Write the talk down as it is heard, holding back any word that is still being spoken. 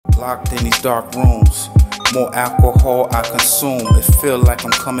Locked in these dark rooms, more alcohol I consume. It feel like I'm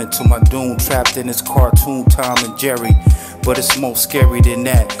coming to my doom. Trapped in this cartoon Tom and Jerry, but it's more scary than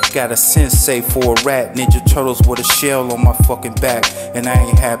that. Got a sensei for a rat, Ninja Turtles with a shell on my fucking back. And I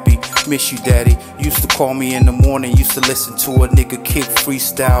ain't happy, miss you daddy. Used to call me in the morning, used to listen to a nigga kick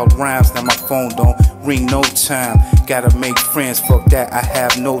freestyle rhymes. Now my phone don't ring no time. Gotta make friends, fuck that, I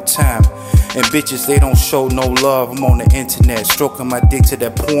have no time. And bitches, they don't show no love. I'm on the internet, stroking my dick to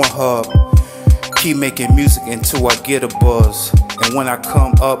that Pornhub. Keep making music until I get a buzz. And when I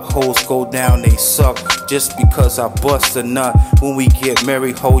come up, hoes go down, they suck. Just because I bust a nut. When we get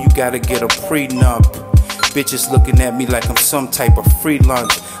married, ho, you gotta get a prenup. Bitches looking at me like I'm some type of free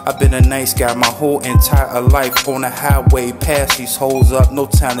lunch. I've been a nice guy my whole entire life. On the highway, pass these hoes up, no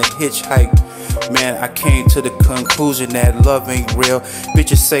time to hitchhike. Man, I came to the conclusion that love ain't real.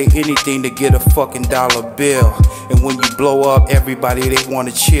 Bitches say anything to get a fucking dollar bill. And when you blow up, everybody, they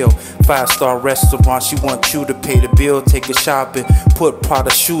wanna chill. 5-star restaurant, she want you to pay the bill. Take her shopping, put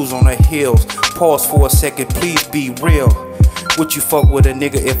Prada shoes on her heels. Pause for a second, please be real. Would you fuck with a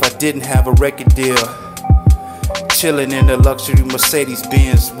nigga if I didn't have a record deal? Chillin' in the luxury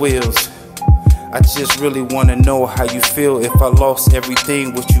Mercedes-Benz wheels. I just really wanna know how you feel. If I lost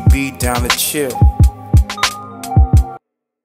everything, would you be down to chill?